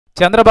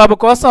చంద్రబాబు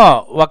కోసం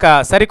ఒక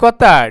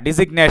సరికొత్త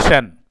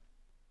డిజిగ్నేషన్.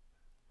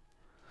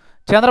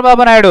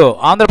 చంద్రబాబు నాయుడు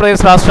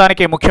ఆంధ్రప్రదేశ్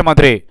రాష్ట్రానికి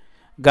ముఖ్యమంత్రి.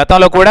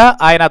 గతంలో కూడా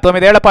ఆయన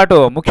 9 ఏళ్ల పాటు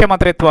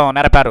ముఖ్యమంత్రిత్వం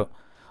నెరపారు.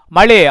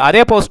 మళ్ళీ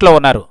అదే పోస్టులో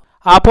ఉన్నారు.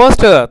 ఆ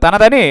పోస్ట్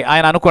తనదని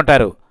ఆయన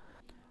అనుకుంటారు.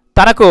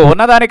 తనకు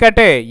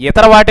ఉన్నదానికంటే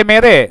ఇతర వాటి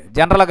మీదే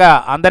జనరల్గా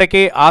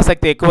అందరికీ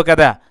ఆసక్తి ఎక్కువ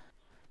కదా.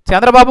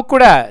 చంద్రబాబుకు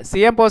కూడా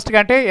సీఎం పోస్ట్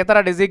కంటే ఇతర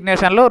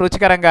డిజిగ్నేషన్లు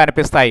రుచికరంగా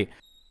అనిపిస్తాయి.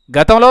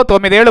 గతంలో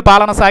 9 ఏళ్లు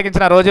పాలన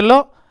సాగించిన రోజుల్లో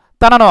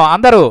తనను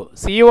అందరూ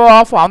CEO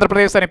ఆఫ్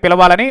ఆంధ్రప్రదేశ్ అని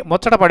పిలవాలని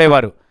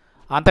ముచ్చటపడేవారు.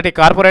 అంతటి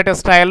కార్పొరేటివ్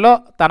స్టైల్లో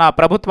తన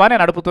ప్రభుత్వాన్ని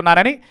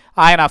నడుపుతున్నారని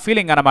ఆయన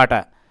ఫీలింగ్ అన్నమాట.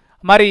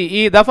 మరి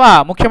ఈ దఫా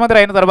ముఖ్యమంత్రి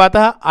అయిన తర్వాత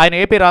ఆయన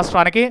ఏపీ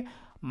రాష్ట్రానికి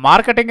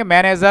మార్కెటింగ్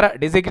మేనేజర్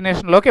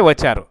డిజిగ్నేషన్లోకి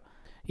వచ్చారు.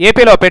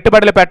 ఏపీలో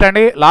పెట్టుబడులు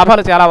పెట్టండి,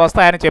 లాభాలు చాలా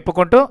వస్తాయని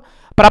చెప్పుకుంటూ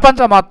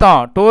ప్రపంచం మొత్తం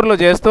టూర్లు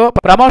చేస్తూ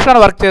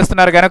ప్రమోషన్ వర్క్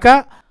చేస్తున్నారు కనుక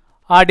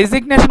ఆ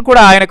డిజిగ్నేషన్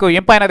కూడా ఆయనకు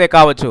ఇంపైనదే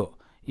కావచ్చు.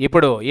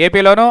 ఇప్పుడు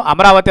ఏపీలోనూ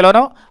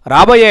అమరావతిలోనూ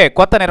రాబోయే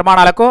కొత్త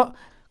నిర్మాణాలకు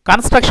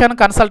కన్స్ట్రక్షన్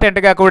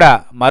కన్సల్టెంట్గా కూడా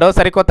మరో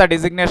సరికొత్త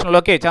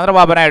డిజిగ్నేషన్లోకి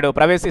చంద్రబాబు నాయుడు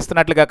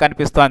ప్రవేశిస్తున్నట్లుగా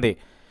కనిపిస్తోంది.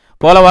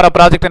 పోలవరం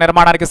ప్రాజెక్టు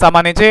నిర్మాణానికి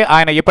సంబంధించి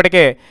ఆయన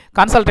ఇప్పటికే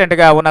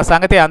కన్సల్టెంట్గా ఉన్న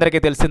సంగతి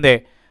అందరికీ తెలిసిందే.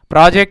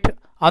 ప్రాజెక్ట్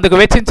అందుకు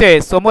వెచ్చించే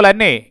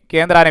సొమ్ములన్నీ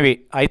కేంద్రానివి.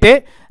 అయితే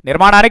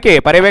నిర్మాణానికి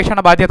పర్యవేక్షణ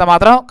బాధ్యత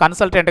మాత్రం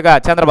కన్సల్టెంట్గా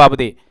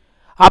చంద్రబాబుది.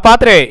 ఆ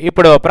పాత్రే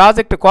ఇప్పుడు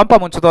ప్రాజెక్టు కొంప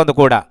ముంచుతోంది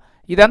కూడా.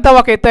 ఇదంతా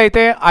ఒక ఎత్తు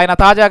అయితే ఆయన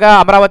తాజాగా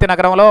అమరావతి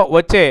నగరంలో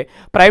వచ్చే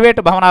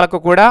ప్రైవేటు భవనాలకు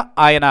కూడా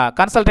ఆయన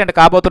కన్సల్టెంట్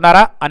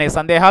కాబోతున్నారా అనే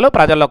సందేహాలు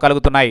ప్రజల్లో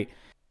కలుగుతున్నాయి.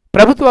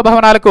 ప్రభుత్వ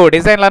భవనాలకు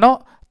డిజైన్లను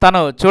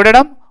తను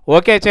చూడడం,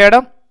 ఓకే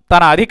చేయడం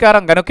తన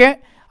అధికారం గనుకే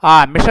ఆ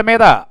మిషన్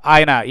మీద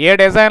ఆయన ఏ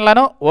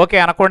డిజైన్లను ఓకే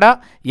అనకుండా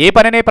ఏ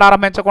పనిని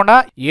ప్రారంభించకుండా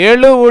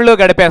ఏళ్ళు ఊళ్ళు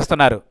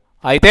గడిపేస్తున్నారు.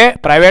 అయితే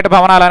ప్రైవేటు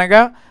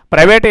భవనాలనగా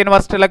ప్రైవేటు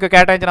యూనివర్సిటీలకు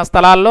కేటాయించిన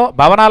స్థలాల్లో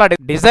భవనాల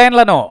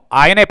డిజైన్లను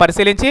ఆయనే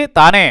పరిశీలించి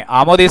తానే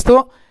ఆమోదిస్తూ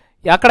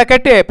అక్కడ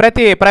కట్టే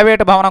ప్రతి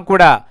ప్రైవేటు భవనం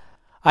కూడా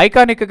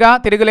ఐకానిక్గా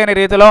తిరుగులేని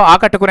రీతిలో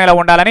ఆకట్టుకునేలా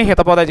ఉండాలని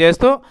హితబోధ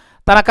చేస్తూ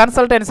తన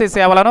కన్సల్టెన్సీ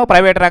సేవలను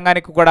ప్రైవేటు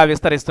రంగానికి కూడా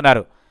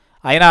విస్తరిస్తున్నారు.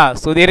 అయినా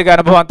సుదీర్ఘ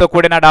అనుభవంతో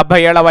కూడిన 70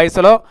 ఏళ్ల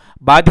వయసులో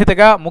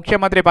బాధ్యతగా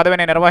ముఖ్యమంత్రి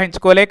పదవిని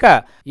నిర్వహించుకోలేక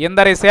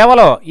ఇందరి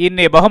సేవలో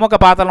ఇన్ని బహుముఖ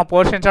పాత్రలను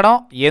పోషించడం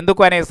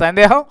ఎందుకు అనే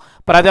సందేహం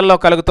ప్రజల్లో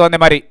కలుగుతోంది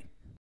మరి.